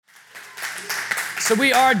So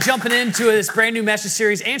we are jumping into this brand new message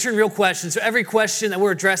series, answering real questions. So every question that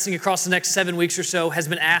we're addressing across the next 7 weeks or so has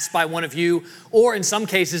been asked by one of you, or in some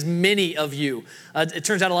cases, many of you. It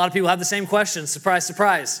turns out a lot of people have the same questions. Surprise,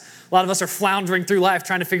 surprise. A lot of us are floundering through life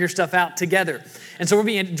trying to figure stuff out together. And so we'll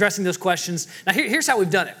be addressing those questions. Now here's how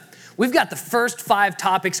we've done it. We've got the first 5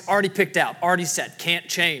 topics already picked out, already set, can't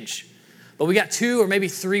change. But we got 2 or maybe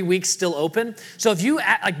 3 weeks still open. So if you,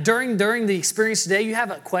 during the experience today, you have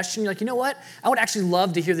a question, you're like, you know what? I would actually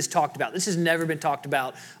love to hear this talked about. This has never been talked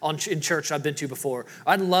about in church I've been to before.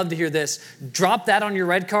 I'd love to hear this. Drop that on your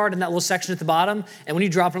red card in that little section at the bottom. And when you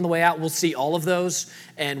drop it on the way out, we'll see all of those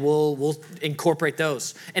and we'll incorporate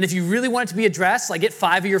those. And if you really want it to be addressed, like get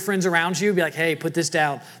 5 of your friends around you, be like, hey, put this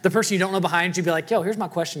down. The person you don't know behind you, be like, yo, here's my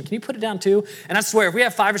question. Can you put it down too? And I swear, if we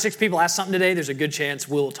have 5 or 6 people ask something today, there's a good chance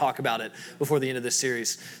we'll talk about it before the end of this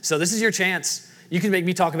series. So this is your chance. You can make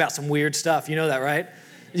me talk about some weird stuff. You know that, right?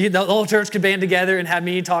 The whole church could band together and have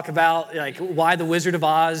me talk about like why the Wizard of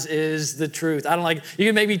Oz is the truth. You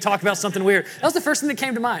can make me talk about something weird. That was the first thing that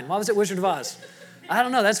came to mind. Why was it Wizard of Oz? I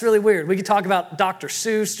don't know. That's really weird. We could talk about Dr.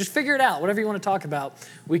 Seuss. Just figure it out. Whatever you want to talk about,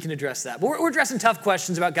 we can address that. But we're addressing tough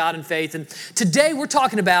questions about God and faith. And today we're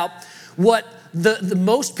talking about what the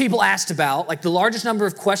most people asked about, like the largest number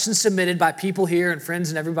of questions submitted by people here and friends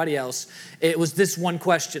and everybody else. It was this one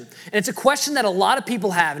question. And it's a question that a lot of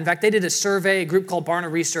people have. In fact, they did a survey, a group called Barna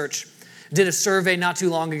Research did a survey not too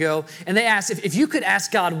long ago, and they asked if you could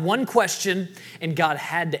ask God one question and God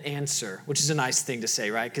had to answer, which is a nice thing to say,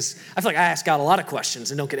 right? Because I feel like I ask God a lot of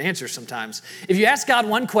questions and don't get answers sometimes. If you ask God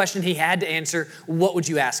one question he had to answer, what would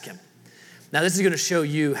you ask him? Now, this is going to show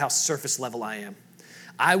you how surface level I am.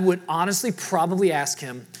 I would honestly probably ask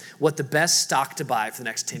him what the best stock to buy for the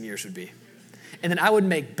next 10 years would be. And then I would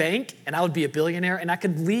make bank, and I would be a billionaire, and I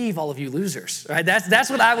could leave all of you losers, right? That's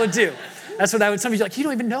what I would do. That's what I would, some of you are like, you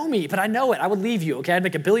don't even know me, but I know it. I would leave you, okay? I'd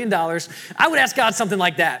make $1 billion. I would ask God something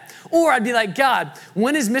like that. Or I'd be like, God,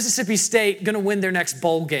 when is Mississippi State gonna win their next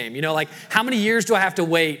bowl game? You know, like how many years do I have to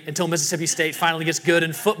wait until Mississippi State finally gets good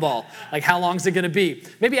in football? Like how long is it gonna be?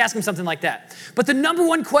 Maybe ask him something like that. But the number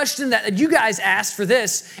one question that you guys asked for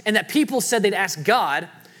this and that people said they'd ask God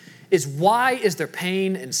is why is there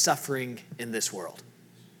pain and suffering in this world?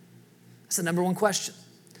 That's the number one question.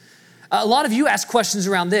 A lot of you ask questions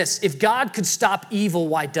around this. If God could stop evil,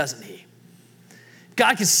 why doesn't he? If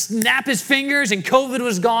God could snap his fingers and COVID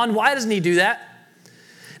was gone, why doesn't he do that?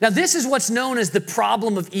 Now, this is what's known as the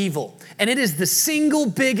problem of evil, and it is the single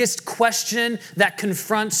biggest question that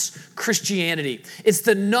confronts Christianity. It's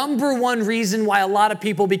the number one reason why a lot of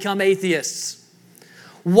people become atheists.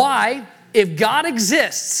 Why, if God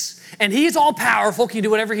exists and he is all powerful, can do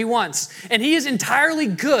whatever he wants, and he is entirely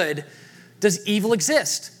good, does evil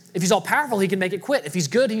exist? If he's all powerful, he can make it quit. If he's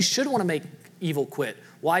good, he should want to make evil quit.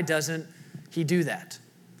 Why doesn't he do that?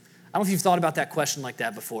 I don't know if you've thought about that question like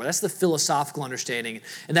that before. That's the philosophical understanding,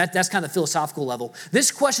 and that's kind of the philosophical level.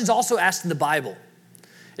 This question is also asked in the Bible.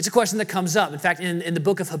 It's a question that comes up. In fact, in the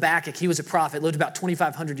book of Habakkuk, he was a prophet, lived about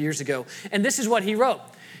 2,500 years ago, and this is what he wrote.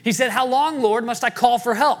 He said, "How long, Lord, must I call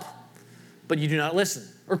for help? But you do not listen.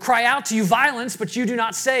 Or cry out to you violence, but you do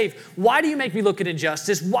not save. Why do you make me look at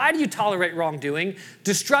injustice? Why do you tolerate wrongdoing?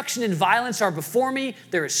 Destruction and violence are before me.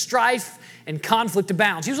 There is strife and conflict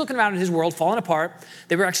abounds." He was looking around at his world falling apart.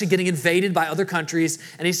 They were actually getting invaded by other countries.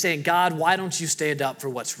 And he's saying, God, why don't you stand up for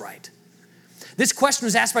what's right? This question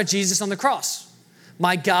was asked by Jesus on the cross.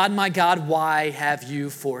 My God, why have you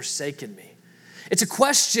forsaken me? It's a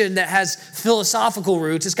question that has philosophical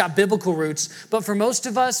roots. It's got biblical roots. But for most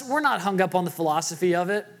of us, we're not hung up on the philosophy of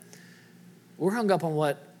it. We're hung up on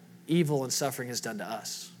what evil and suffering has done to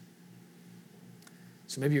us.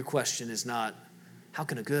 So maybe your question is not, how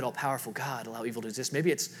can a good, all-powerful God allow evil to exist?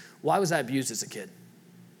 Maybe it's, why was I abused as a kid?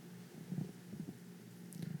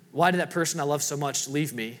 Why did that person I love so much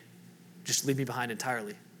leave me, just leave me behind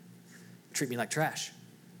entirely, treat me like trash?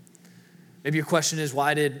 Maybe your question is,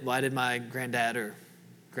 why did my granddad or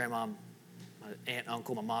grandmom, my aunt,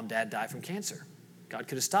 uncle, my mom, dad die from cancer? God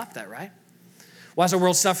could have stopped that, right? Why is our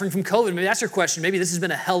world suffering from COVID? Maybe that's your question. Maybe this has been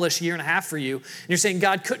a hellish year and a half for you. And you're saying,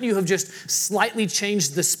 God, couldn't you have just slightly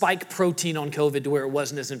changed the spike protein on COVID to where it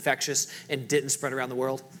wasn't as infectious and didn't spread around the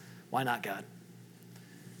world? Why not, God?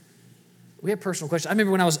 We have personal questions. I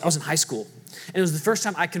remember when I was in high school, and it was the first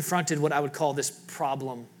time I confronted what I would call this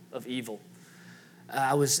problem of evil.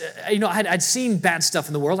 I'd seen bad stuff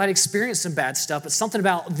in the world. I'd experienced some bad stuff, but something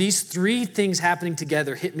about these 3 things happening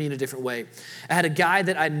together hit me in a different way. I had a guy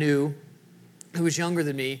that I knew who was younger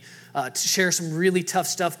than me, to share some really tough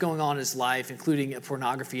stuff going on in his life, including a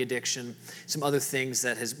pornography addiction, some other things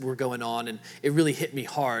that were going on, and it really hit me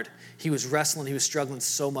hard. He was wrestling, he was struggling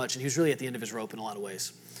so much, and he was really at the end of his rope in a lot of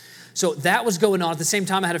ways. So that was going on. At the same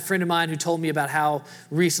time, I had a friend of mine who told me about how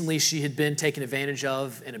recently she had been taken advantage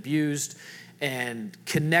of and abused, and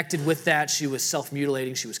connected with that, she was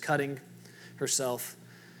self-mutilating, she was cutting herself.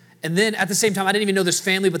 And then at the same time, I didn't even know this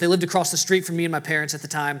family, but they lived across the street from me and my parents at the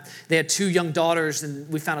time. They had 2 young daughters, and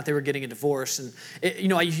we found out they were getting a divorce. And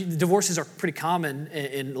divorces are pretty common,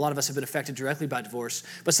 and a lot of us have been affected directly by divorce.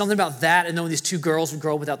 But something about that, and knowing these 2 girls would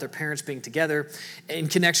grow up without their parents being together, in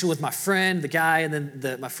connection with my friend, the guy, and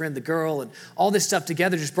then my friend, the girl, and all this stuff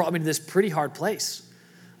together just brought me to this pretty hard place.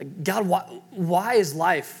 Like, God, why is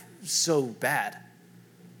life so bad?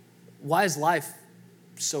 Why is life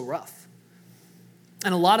so rough?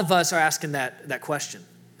 And a lot of us are asking that question.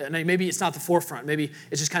 And maybe it's not the forefront. Maybe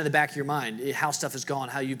it's just kind of the back of your mind, how stuff has gone,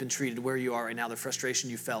 how you've been treated, where you are right now, the frustration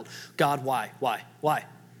you felt. God, why?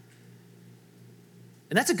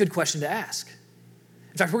 And that's a good question to ask.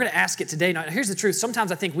 In fact, we're going to ask it today. Now, here's the truth.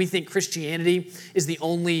 Sometimes I think we think Christianity is the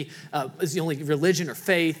only religion or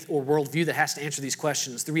faith or worldview that has to answer these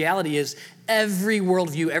questions. The reality is every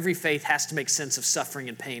worldview, every faith has to make sense of suffering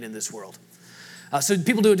and pain in this world. So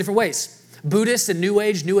people do it different ways. Buddhists and New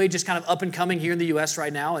Age is kind of up and coming here in the U.S.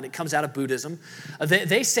 right now, and it comes out of Buddhism.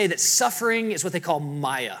 They say that suffering is what they call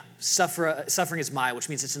Maya. Suffering is Maya, which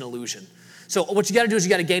means it's an illusion. So what you got to do is you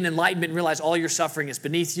got to gain enlightenment and realize all your suffering is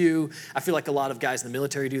beneath you. I feel like a lot of guys in the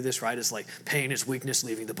military do this, right? It's like pain is weakness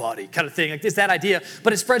leaving the body kind of thing. Like it's that idea,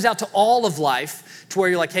 but it spreads out to all of life to where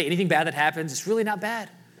you're like, hey, anything bad that happens, it's really not bad.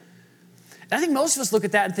 And I think most of us look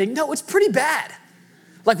at that and think, no, it's pretty bad.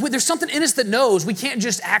 Like there's something in us that knows we can't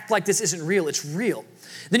just act like this isn't real. It's real.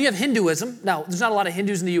 Then you have Hinduism. Now, there's not a lot of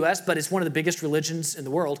Hindus in the U.S., but it's one of the biggest religions in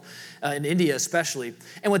the world, in India especially.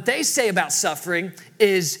 And what they say about suffering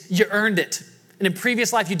is you earned it. And in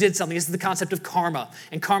previous life, you did something. This is the concept of karma.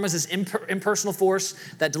 And karma is this impersonal force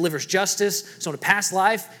that delivers justice. So in a past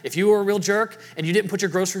life, if you were a real jerk and you didn't put your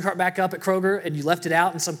grocery cart back up at Kroger and you left it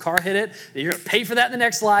out and some car hit it, you're going to pay for that in the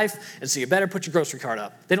next life. And so you better put your grocery cart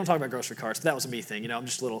up. They don't talk about grocery carts, but that was a me thing.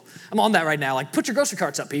 I'm on that right now. Like, put your grocery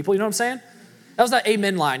carts up, people. You know what I'm saying? That was that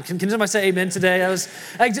amen line. Can somebody say amen today?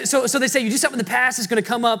 So they say you do something in the past, it's going to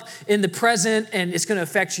come up in the present, and it's going to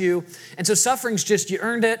affect you. And so suffering's just, you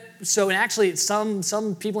earned it. So and actually,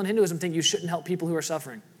 some people in Hinduism think you shouldn't help people who are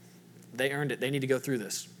suffering. They earned it. They need to go through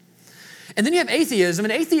this. And then you have atheism,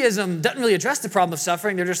 and atheism doesn't really address the problem of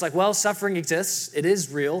suffering. They're just like, well, suffering exists. It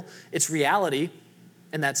is real. It's reality,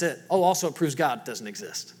 and that's it. Oh, also it proves God doesn't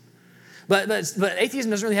exist. But atheism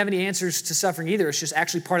doesn't really have any answers to suffering either. It's just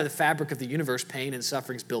actually part of the fabric of the universe. Pain and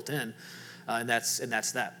suffering is built in, and that's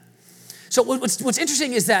that. So what's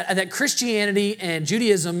interesting is that Christianity and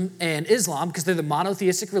Judaism and Islam, because they're the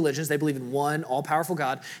monotheistic religions, they believe in one all-powerful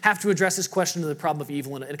God, have to address this question of the problem of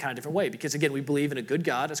evil in a kind of different way. Because again, we believe in a good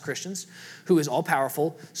God as Christians who is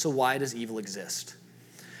all-powerful, so why does evil exist?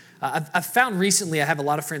 I've found recently I have a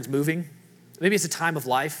lot of friends moving. Maybe it's a time of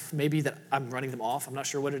life, maybe that I'm running them off. I'm not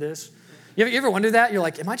sure what it is. You ever wonder that? You're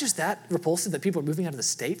like, am I just that repulsive that people are moving out of the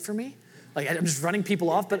state for me? Like, I'm just running people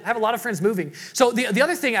off, but I have a lot of friends moving. So the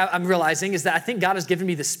other thing I'm realizing is that I think God has given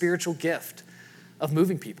me the spiritual gift of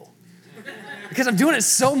moving people. Because I'm doing it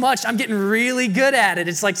so much, I'm getting really good at it.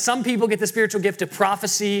 It's like some people get the spiritual gift of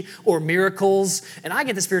prophecy or miracles, and I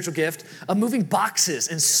get the spiritual gift of moving boxes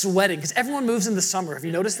and sweating, because everyone moves in the summer. Have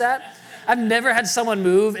you noticed that? I've never had someone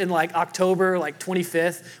move in like October, like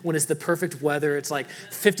 25th, when it's the perfect weather. It's like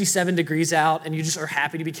 57 degrees out, and you just are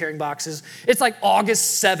happy to be carrying boxes. It's like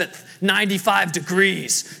August 7th, 95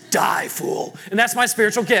 degrees. Die, fool. And that's my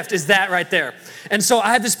spiritual gift, is that right there. And so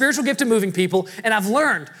I have the spiritual gift of moving people, and I've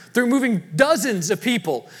learned through moving dozens of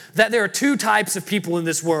people that there are 2 types of people in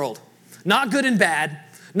this world. Not good and bad,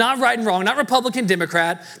 not right and wrong, not Republican,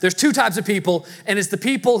 Democrat. There's 2 types of people, and it's the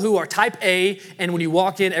people who are type A, and when you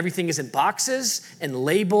walk in, everything is in boxes and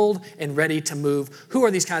labeled and ready to move. Who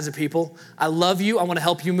are these kinds of people? I love you. I want to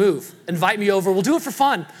help you move. Invite me over. We'll do it for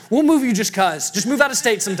fun. We'll move you just because. Just move out of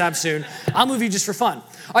state sometime soon. I'll move you just for fun. All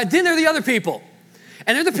right, then there are the other people,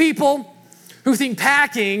 and they're the people who think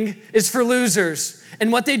packing is for losers,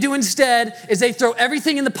 and what they do instead is they throw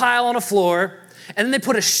everything in the pile on a floor, and then they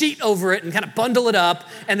put a sheet over it and kind of bundle it up,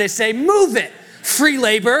 and they say, move it. Free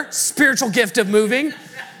labor, spiritual gift of moving.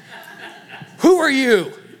 Who are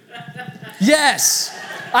you? Yes.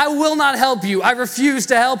 I will not help you. I refuse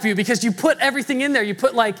to help you because you put everything in there. You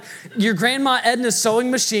put like your Grandma Edna's sewing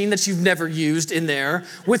machine that you've never used in there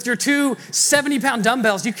with your two 70-pound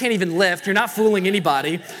dumbbells you can't even lift. You're not fooling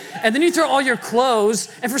anybody. And then you throw all your clothes,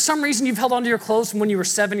 and for some reason you've held onto your clothes from when you were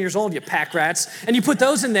 7 years old, you pack rats, and you put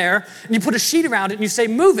those in there, and you put a sheet around it, and you say,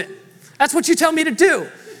 move it. That's what you tell me to do.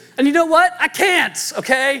 And you know what? I can't,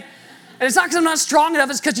 okay? And it's not because I'm not strong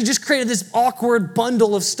enough, it's because you just created this awkward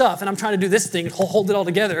bundle of stuff, and I'm trying to do this thing, hold it all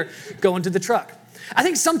together, go into the truck. I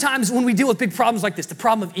think sometimes when we deal with big problems like this, the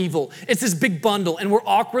problem of evil, it's this big bundle, and we're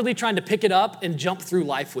awkwardly trying to pick it up and jump through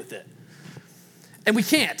life with it. And we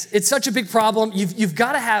can't. It's such a big problem. You've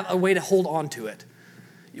got to have a way to hold on to it.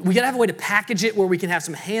 We got to have a way to package it where we can have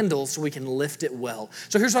some handles so we can lift it well.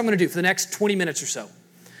 So here's what I'm going to do for the next 20 minutes or so.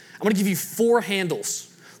 I'm going to give you 4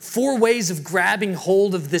 handles. 4 ways of grabbing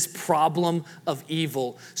hold of this problem of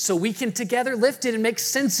evil so we can together lift it and make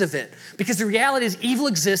sense of it. Because the reality is evil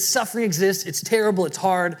exists, suffering exists, it's terrible, it's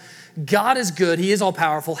hard. God is good, he is all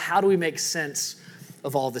powerful. How do we make sense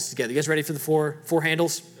of all of this together? You guys ready for the four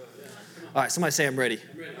handles? All right, somebody say I'm ready.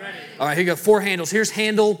 All right, here you go, 4 handles. Here's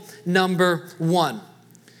handle number 1.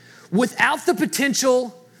 Without the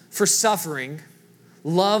potential for suffering,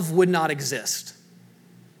 love would not exist.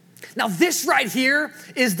 Now, this right here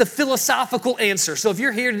is the philosophical answer. So if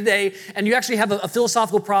you're here today and you actually have a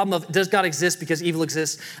philosophical problem of does God exist because evil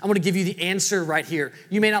exists, I'm going to give you the answer right here.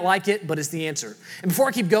 You may not like it, but it's the answer. And before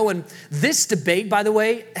I keep going, this debate, by the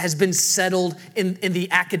way, has been settled in the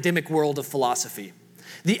academic world of philosophy.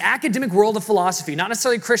 The academic world of philosophy, not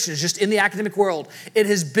necessarily Christians, just in the academic world, it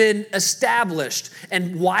has been established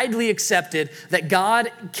and widely accepted that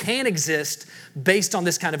God can exist based on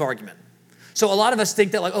this kind of argument. So a lot of us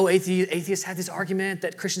think that like, oh, atheists have this argument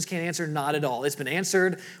that Christians can't answer. Not at all. It's been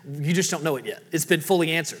answered. You just don't know it yet. It's been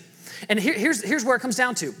fully answered. And here's where it comes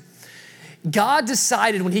down to. God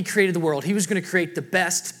decided when he created the world, he was going to create the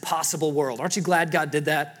best possible world. Aren't you glad God did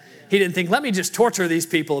that? He didn't think, let me just torture these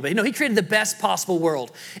people a bit. No, he created the best possible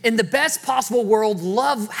world. In the best possible world,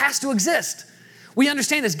 love has to exist. We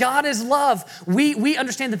understand this. God is love. We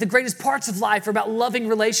understand that the greatest parts of life are about loving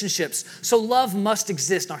relationships. So love must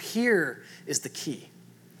exist. Now here is the key.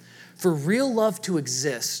 For real love to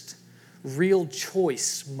exist, real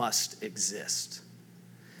choice must exist.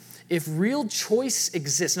 If real choice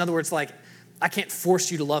exists, in other words, like, I can't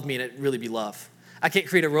force you to love me and it really be love. I can't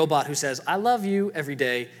create a robot who says, I love you every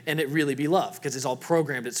day and it really be love because it's all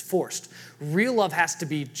programmed, it's forced. Real love has to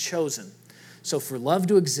be chosen. So for love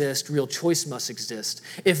to exist, real choice must exist.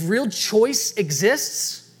 If real choice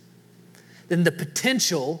exists, then the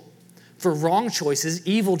potential for wrong choices,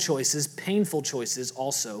 evil choices, painful choices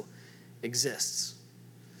also exists.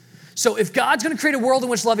 So if God's going to create a world in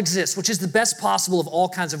which love exists, which is the best possible of all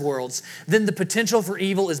kinds of worlds, then the potential for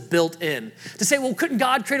evil is built in. To say, well, couldn't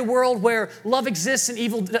God create a world where love exists and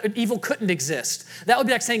evil couldn't exist? That would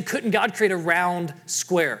be like saying, couldn't God create a round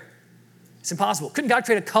square? It's impossible. Couldn't God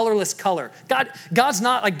create a colorless color? God's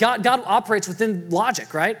not like God operates within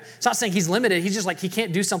logic, right? It's not saying he's limited. He's just like he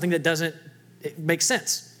can't do something that doesn't make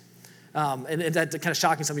sense. And that's kind of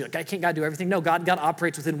shocking. Some people are like, can't God do everything? No, God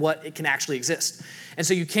operates within what it can actually exist. And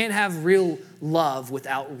so you can't have real love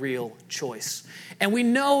without real choice. And we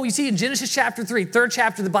know, you see in Genesis chapter 3, 3rd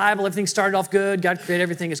chapter of the Bible, everything started off good. God created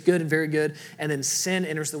everything as good and very good. And then sin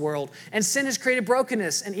enters the world. And sin has created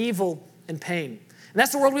brokenness and evil and pain. And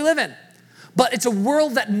that's the world we live in. But it's a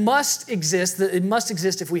world that must exist. That it must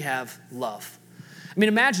exist if we have love. I mean,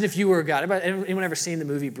 imagine if you were God. Anyone ever seen the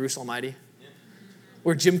movie Bruce Almighty?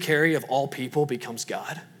 Where Jim Carrey, of all people, becomes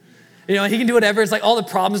God. You know, he can do whatever. It's like all the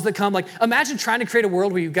problems that come. Like, imagine trying to create a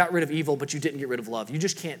world where you got rid of evil, but you didn't get rid of love. You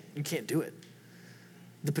just can't do it.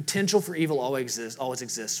 The potential for evil always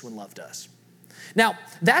exists when love does. Now,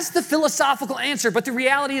 that's the philosophical answer, but the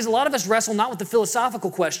reality is a lot of us wrestle not with the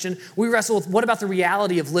philosophical question. We wrestle with what about the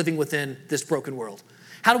reality of living within this broken world?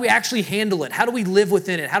 How do we actually handle it? How do we live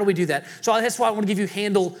within it? How do we do that? So that's why I want to give you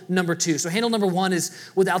handle number 2. So handle number 1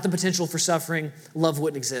 is without the potential for suffering, love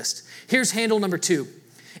wouldn't exist. Here's handle number 2.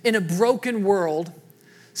 In a broken world,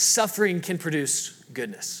 suffering can produce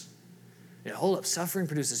goodness. Yeah, hold up, suffering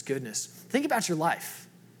produces goodness. Think about your life.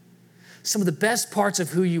 Some of the best parts of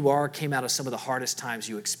who you are came out of some of the hardest times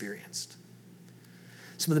you experienced.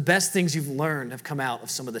 Some of the best things you've learned have come out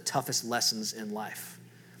of some of the toughest lessons in life.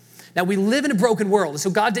 Now, we live in a broken world, and so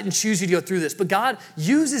God didn't choose you to go through this, but God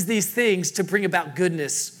uses these things to bring about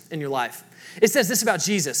goodness in your life. It says this about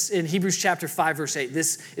Jesus in Hebrews chapter 5, verse 8.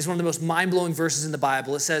 This is one of the most mind-blowing verses in the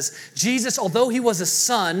Bible. It says, Jesus, although he was a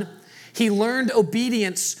son, he learned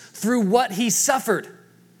obedience through what he suffered.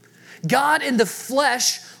 God in the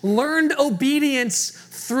flesh learned obedience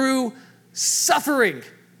through suffering.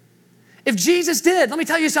 If Jesus did, let me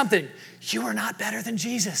tell you something. You are not better than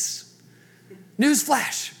Jesus.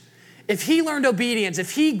 Newsflash. If he learned obedience,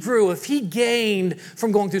 if he grew, if he gained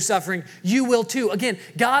from going through suffering, you will too. Again,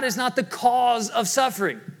 God is not the cause of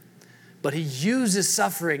suffering, but he uses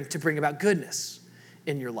suffering to bring about goodness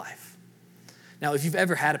in your life. Now, if you've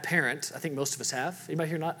ever had a parent, I think most of us have. Anybody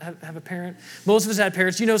here not have a parent? Most of us had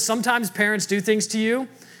parents. You know, sometimes parents do things to you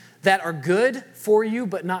that are good for you,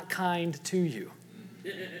 but not kind to you.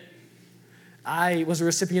 I was a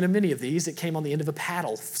recipient of many of these. It came on the end of a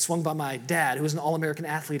paddle swung by my dad, who was an All-American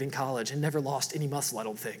athlete in college and never lost any muscle, I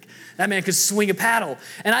don't think. That man could swing a paddle.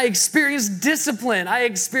 And I experienced discipline. I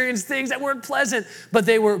experienced things that weren't pleasant, but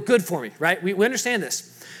they were good for me, right? We understand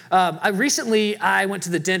this. Recently, I went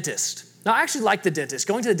to the dentist. Now, I actually like the dentist.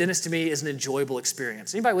 Going to the dentist to me is an enjoyable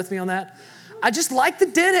experience. Anybody with me on that? I just like the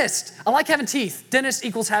dentist. I like having teeth. Dentist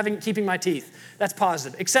equals keeping my teeth. That's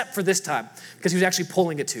positive, except for this time, because he was actually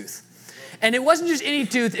pulling a tooth. And it wasn't just any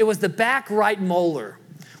tooth, it was the back right molar,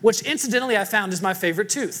 which incidentally I found is my favorite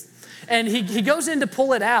tooth. And he goes in to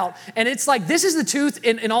pull it out, and it's like, this is the tooth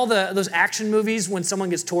in all those action movies when someone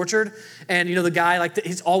gets tortured, and you know the guy,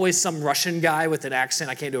 he's always some Russian guy with an accent.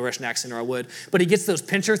 I can't do a Russian accent or I would, but he gets those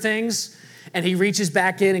pincher things, and he reaches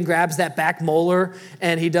back in and grabs that back molar,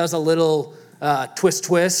 and he does a little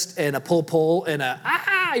twist, and a pull, and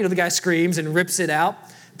the guy screams and rips it out.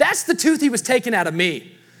 That's the tooth he was taking out of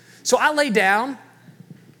me. So I lay down.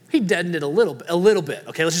 He deadened it a little bit.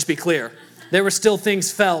 Okay, let's just be clear. There were still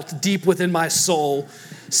things felt deep within my soul.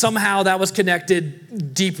 Somehow that was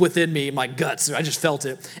connected deep within me, my guts. I just felt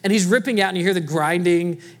it. And he's ripping out, and you hear the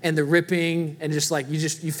grinding and the ripping, and just like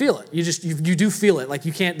you feel it. You do feel it. Like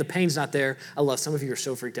you can't. The pain's not there. I love. Some of you are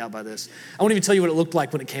so freaked out by this. I won't even tell you what it looked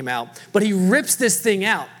like when it came out. But he rips this thing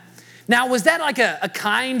out. Now, was that like a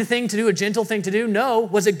kind thing to do, a gentle thing to do? No.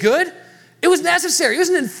 Was it good? It was necessary. It was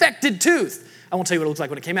an infected tooth. I won't tell you what it looked like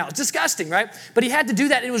when it came out. It's disgusting, right? But he had to do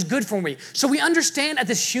that, and it was good for me. So we understand at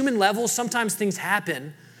this human level, sometimes things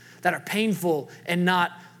happen that are painful and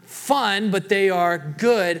not fun, but they are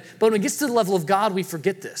good. But when it gets to the level of God, we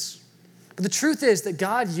forget this. But the truth is that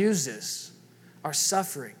God uses our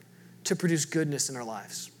suffering to produce goodness in our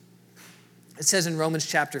lives. It says in Romans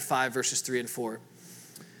chapter 5, verses 3 and 4,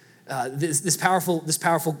 this powerful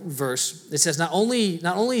verse. It says, not only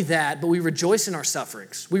that, but we rejoice in our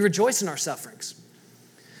sufferings. We rejoice in our sufferings,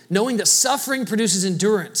 knowing that suffering produces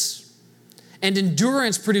endurance, and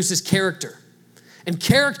endurance produces character, and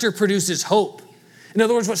character produces hope. In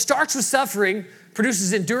other words, what starts with suffering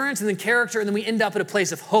produces endurance and then character, and then we end up at a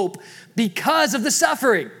place of hope because of the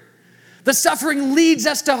suffering. The suffering leads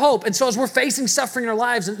us to hope. And so as we're facing suffering in our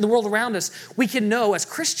lives and in the world around us, we can know as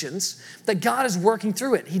Christians that God is working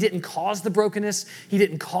through it. He didn't cause the brokenness. He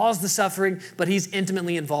didn't cause the suffering, but he's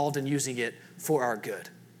intimately involved in using it for our good.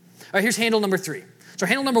 All right, here's handle number 3. So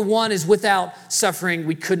handle number 1 is without suffering,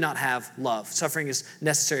 we could not have love. Suffering is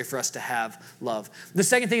necessary for us to have love. The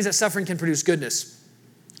second thing is that suffering can produce goodness.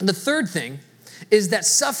 And the third thing is that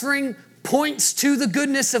suffering points to the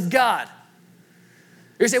goodness of God.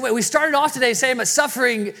 You're saying, wait, we started off today saying that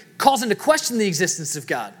suffering calls into question the existence of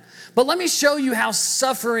God. But let me show you how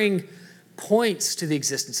suffering points to the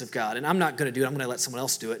existence of God. And I'm not going to do it. I'm going to let someone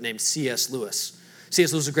else do it, named C.S. Lewis.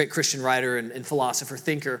 C.S. Lewis is a great Christian writer and philosopher,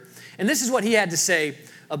 thinker. And this is what he had to say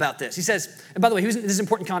about this. He says, and by the way, this is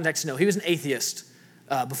important context to know. He was an atheist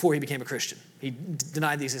before he became a Christian. He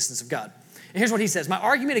denied the existence of God. And here's what he says. My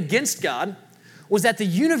argument against God was that the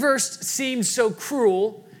universe seemed so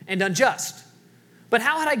cruel and unjust. But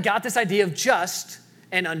how had I got this idea of just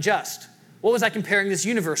and unjust? What was I comparing this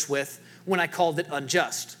universe with when I called it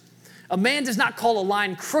unjust? A man does not call a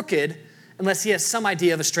line crooked unless he has some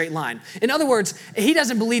idea of a straight line. In other words, he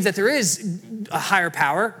doesn't believe that there is a higher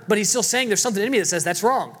power, but he's still saying there's something in me that says that's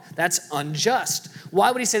wrong. That's unjust.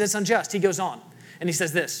 Why would he say that's unjust? He goes on and he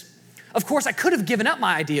says this. Of course, I could have given up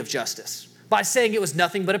my idea of justice by saying it was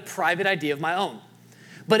nothing but a private idea of my own.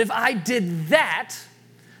 But if I did that,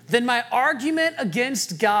 then my argument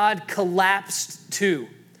against God collapsed too.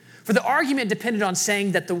 For the argument depended on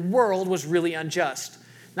saying that the world was really unjust,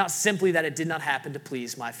 not simply that it did not happen to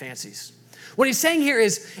please my fancies. What he's saying here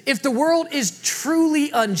is, if the world is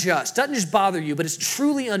truly unjust, doesn't just bother you, but it's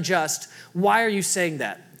truly unjust, why are you saying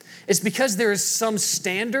that? It's because there is some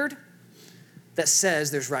standard that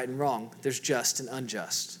says there's right and wrong, there's just and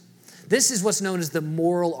unjust. This is what's known as the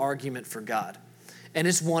moral argument for God. And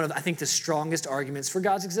it's one of, I think, the strongest arguments for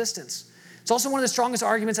God's existence. It's also one of the strongest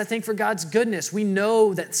arguments, I think, for God's goodness. We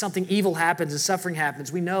know that something evil happens and suffering happens.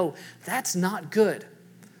 We know that's not good.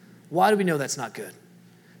 Why do we know that's not good?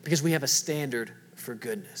 Because we have a standard for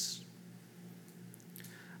goodness.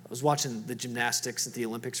 I was watching the gymnastics at the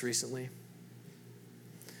Olympics recently.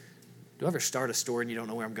 Do I ever start a story and you don't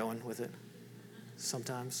know where I'm going with it?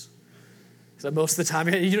 Sometimes. So most of the time,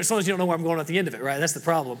 sometimes you don't know where I'm going at the end of it, right? That's the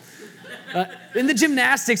problem. In the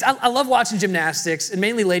gymnastics, I love watching gymnastics, and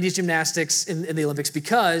mainly ladies gymnastics in the Olympics,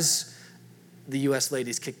 because the U.S.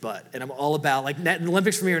 ladies kick butt. And I'm all about, the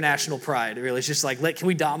Olympics for me are national pride. Really, it's just can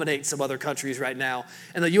we dominate some other countries right now?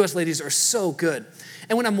 And the U.S. ladies are so good.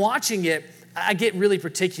 And when I'm watching it, I get really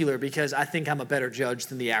particular because I think I'm a better judge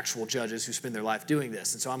than the actual judges who spend their life doing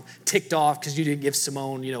this. And so I'm ticked off because you didn't give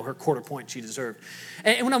Simone, her quarter point she deserved.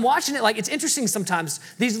 And when I'm watching it, it's interesting sometimes.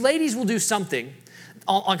 These ladies will do something,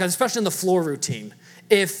 especially in the floor routine.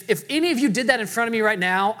 If any of you did that in front of me right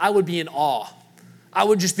now, I would be in awe. I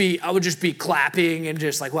would just be clapping and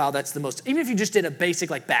just wow, that's the most. Even if you just did a basic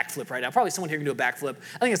backflip right now, probably someone here can do a backflip.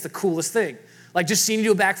 I think it's the coolest thing. Just seeing you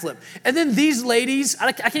do a backflip. And then these ladies,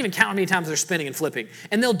 I can't even count how many times they're spinning and flipping.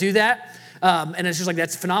 And they'll do that, and it's just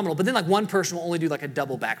that's phenomenal. But then one person will only do a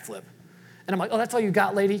double backflip. And I'm like, oh, that's all you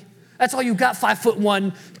got, lady? That's all you got,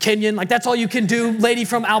 5'1" Kenyan? That's all you can do, lady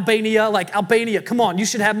from Albania? Albania, come on, you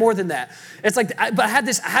should have more than that. It's but I had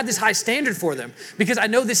this high standard for them because I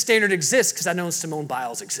know this standard exists because I know Simone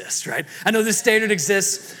Biles exists, right? I know this standard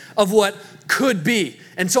exists of what could be.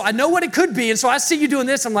 And so I know what it could be. And so I see you doing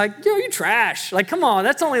this. I'm like, yo, you trash. Come on,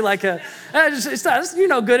 that's only you're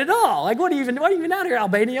no good at all. What are you even out here,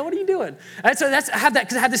 Albania? What are you doing? And so I have that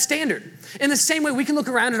because I have this standard. In the same way, we can look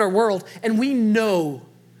around at our world and we know,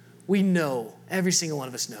 every single one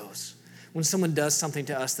of us knows, when someone does something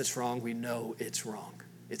to us that's wrong, we know it's wrong.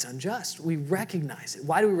 It's unjust. We recognize it.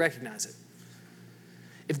 Why do we recognize it?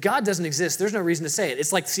 If God doesn't exist, there's no reason to say it.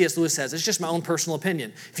 It's like C.S. Lewis says, it's just my own personal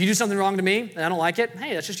opinion. If you do something wrong to me and I don't like it,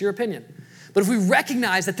 hey, that's just your opinion. But if we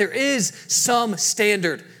recognize that there is some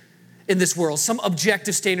standard in this world, some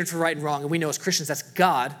objective standard for right and wrong, and we know as Christians that's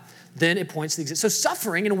God, then it points to the existence. So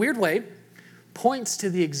suffering, in a weird way, points to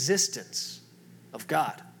the existence of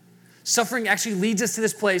God. Suffering actually leads us to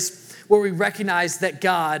this place where we recognize that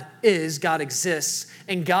God exists,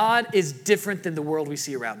 and God is different than the world we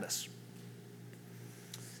see around us.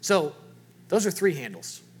 So those are three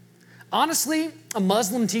handles. Honestly, a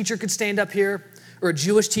Muslim teacher could stand up here, or a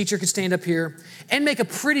Jewish teacher could stand up here and make a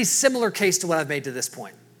pretty similar case to what I've made to this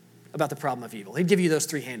point about the problem of evil. He'd give you those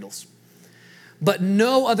three handles. But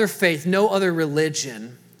no other faith, no other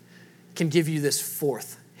religion can give you this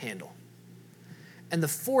fourth handle. And the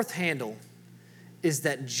fourth handle is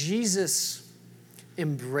that Jesus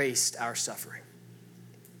embraced our suffering.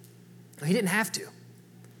 He didn't have to.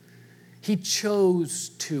 He chose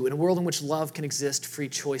to. In a world in which love can exist, free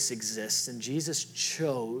choice exists, and Jesus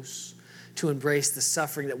chose to embrace the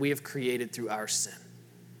suffering that we have created through our sin.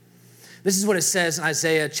 This is what it says in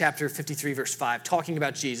Isaiah chapter 53, verse 5, talking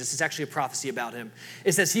about Jesus. It's actually a prophecy about him.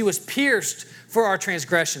 It says, he was pierced for our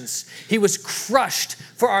transgressions. He was crushed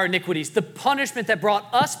for our iniquities. The punishment that brought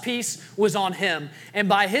us peace was on him, and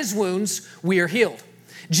by his wounds we are healed.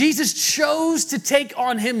 Jesus chose to take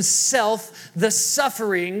on himself the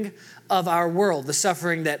suffering of our world, the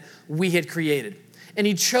suffering that we had created. And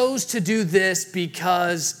he chose to do this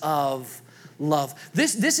because of love.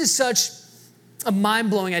 This is such a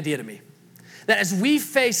mind-blowing idea to me, that as we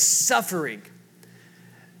face suffering,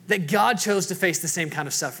 that God chose to face the same kind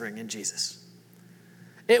of suffering in Jesus.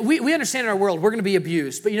 We understand in our world we're going to be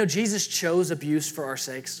abused, but Jesus chose abuse for our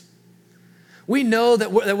sakes. We know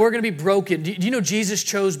that we're going to be broken. Do you know Jesus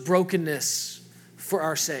chose brokenness for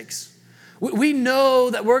our sakes? We know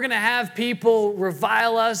that we're going to have people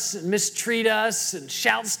revile us and mistreat us and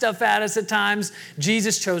shout stuff at us at times.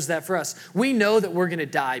 Jesus chose that for us. We know that we're going to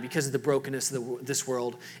die because of the brokenness of this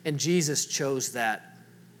world, and Jesus chose that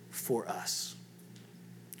for us.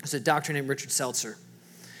 There's a doctor named Richard Seltzer.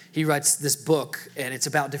 He writes this book, and it's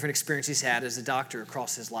about different experiences he's had as a doctor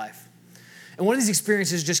across his life. And one of these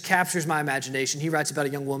experiences just captures my imagination. He writes about a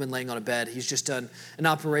young woman laying on a bed. He's just done an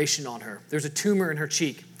operation on her. There's a tumor in her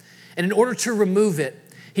cheek. And in order to remove it,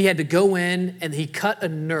 he had to go in and he cut a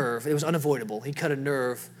nerve. It was unavoidable. He cut a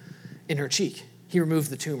nerve in her cheek. He removed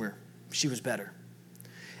the tumor. She was better.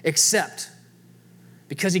 Except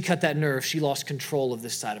because he cut that nerve, she lost control of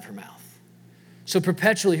this side of her mouth. So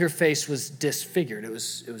perpetually her face was disfigured. It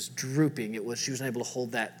was drooping. She was unable to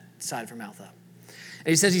hold that side of her mouth up. And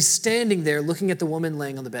he says he's standing there looking at the woman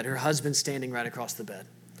laying on the bed, her husband standing right across the bed.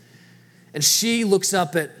 And she looks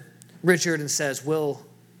up at Richard and says, "Will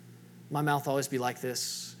my mouth always be like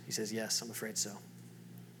this?" He says, "Yes, I'm afraid so."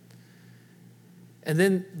 And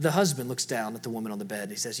then the husband looks down at the woman on the bed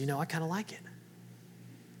and he says, "I kind of like it.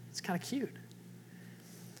 It's kind of cute."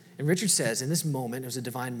 And Richard says, in this moment, it was a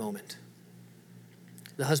divine moment,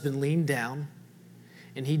 the husband leaned down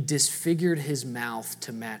and he disfigured his mouth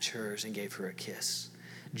to match hers and gave her a kiss.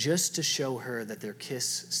 just to show her that their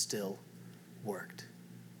kiss still worked.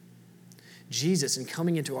 Jesus, in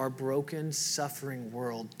coming into our broken, suffering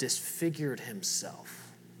world, disfigured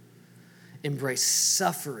himself, embraced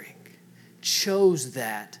suffering, chose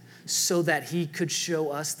that so that he could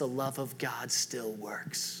show us the love of God still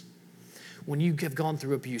works. When you have gone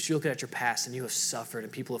through abuse, you look at your past and you have suffered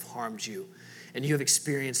and people have harmed you and you have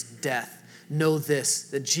experienced death, know this,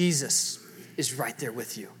 that Jesus is right there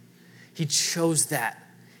with you. He chose that.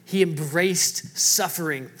 He embraced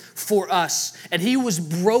suffering for us, and he was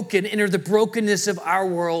broken, entered the brokenness of our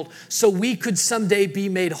world so we could someday be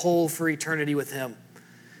made whole for eternity with him.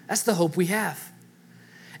 That's the hope we have.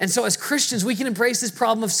 And so as Christians, we can embrace this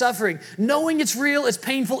problem of suffering, knowing it's real, it's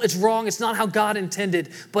painful, it's wrong, it's not how God intended,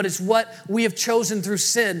 but it's what we have chosen through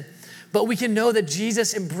sin. But we can know that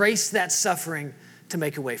Jesus embraced that suffering to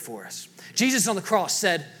make a way for us. Jesus on the cross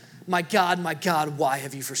said, my God, why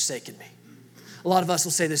have you forsaken me? A lot of us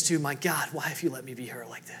will say this too, my God, why have you let me be hurt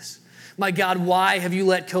like this? My God, why have you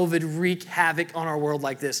let COVID wreak havoc on our world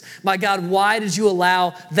like this? My God, why did you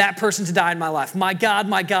allow that person to die in my life? My God,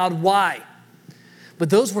 why? But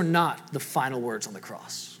those were not the final words on the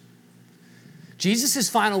cross. Jesus'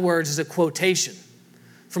 final words is a quotation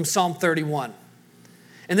from Psalm 31.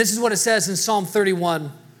 And this is what it says in Psalm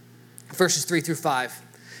 31, verses 3 through 5.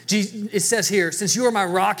 It says here, since you are my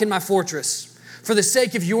rock and my fortress, for the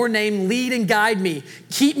sake of your name, lead and guide me.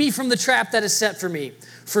 Keep me from the trap that is set for me,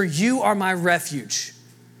 for you are my refuge.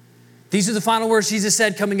 These are the final words Jesus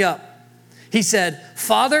said coming up. He said,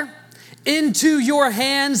 Father, into your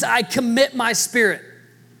hands I commit my spirit.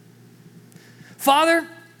 Father,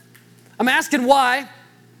 I'm asking why.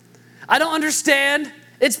 I don't understand.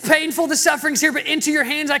 It's painful, the suffering's here, but into your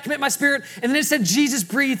hands I commit my spirit. And then it said Jesus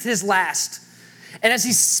breathed his last. And as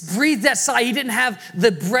he breathed that sigh, he didn't have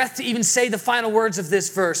the breath to even say the final words of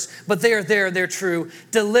this verse, but they are there, they're true.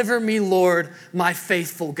 Deliver me, Lord, my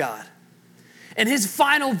faithful God. And his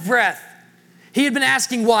final breath, he had been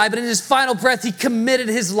asking why, but in his final breath, he committed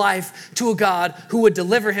his life to a God who would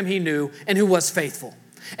deliver him, he knew, and who was faithful.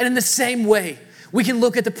 And in the same way, we can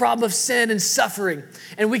look at the problem of sin and suffering,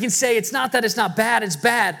 and we can say it's not that it's not bad, it's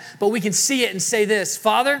bad, but we can see it and say this,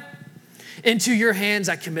 Father, into your hands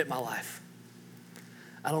I commit my life.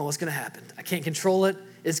 I don't know what's going to happen. I can't control it.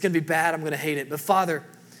 It's going to be bad. I'm going to hate it. But Father,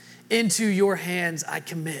 into your hands I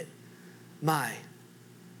commit my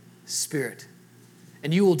spirit,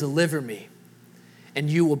 and you will deliver me, and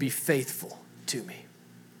you will be faithful to me.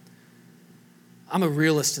 I'm a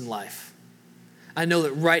realist in life. I know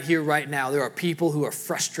that right here, right now, there are people who are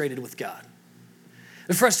frustrated with God.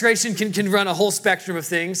 The frustration can run a whole spectrum of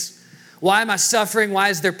things. Why am I suffering? Why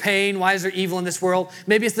is there pain? Why is there evil in this world?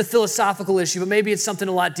 Maybe it's the philosophical issue, but maybe it's something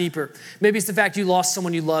a lot deeper. Maybe it's the fact you lost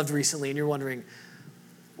someone you loved recently and you're wondering,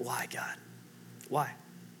 why, God? Why?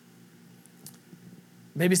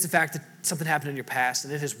 Maybe it's the fact that something happened in your past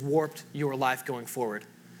and it has warped your life going forward.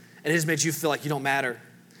 And it has made you feel like you don't matter.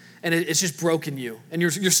 And it's just broken you. And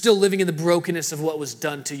you're still living in the brokenness of what was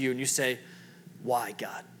done to you. And you say, why,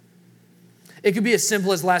 God? It could be as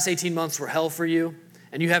simple as the last 18 months were hell for you.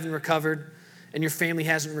 And you haven't recovered, and your family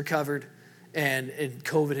hasn't recovered, and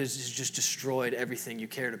COVID has just destroyed everything you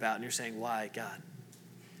cared about, and you're saying, why, God?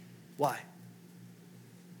 Why?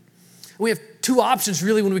 We have two options,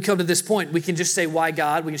 really, when we come to this point. We can just say, why,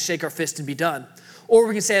 God? We can shake our fist and be done. Or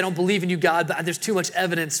we can say, I don't believe in you, God, but there's too much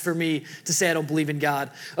evidence for me to say I don't believe in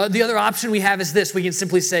God. The other option we have is this. We can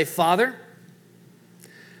simply say, Father,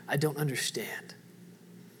 I don't understand,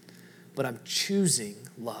 but I'm choosing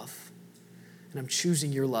love. And I'm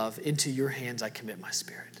choosing your love. Into your hands I commit my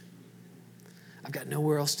spirit. I've got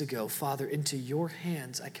nowhere else to go. Father, into your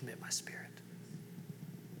hands I commit my spirit.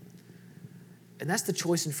 And that's the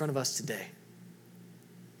choice in front of us today.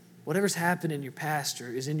 Whatever's happened in your past or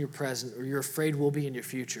is in your present or you're afraid will be in your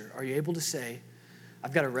future, are you able to say,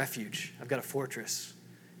 I've got a refuge, I've got a fortress.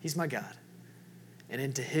 He's my God. And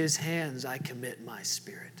into his hands I commit my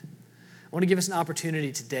spirit. I want to give us an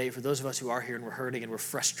opportunity today for those of us who are here and we're hurting and we're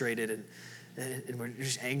frustrated and we're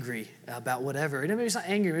just angry about whatever. And maybe it's not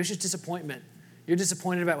anger, maybe it's just disappointment. You're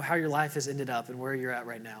disappointed about how your life has ended up and where you're at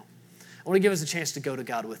right now. I want to give us a chance to go to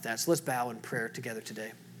God with that. So let's bow in prayer together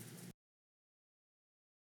today.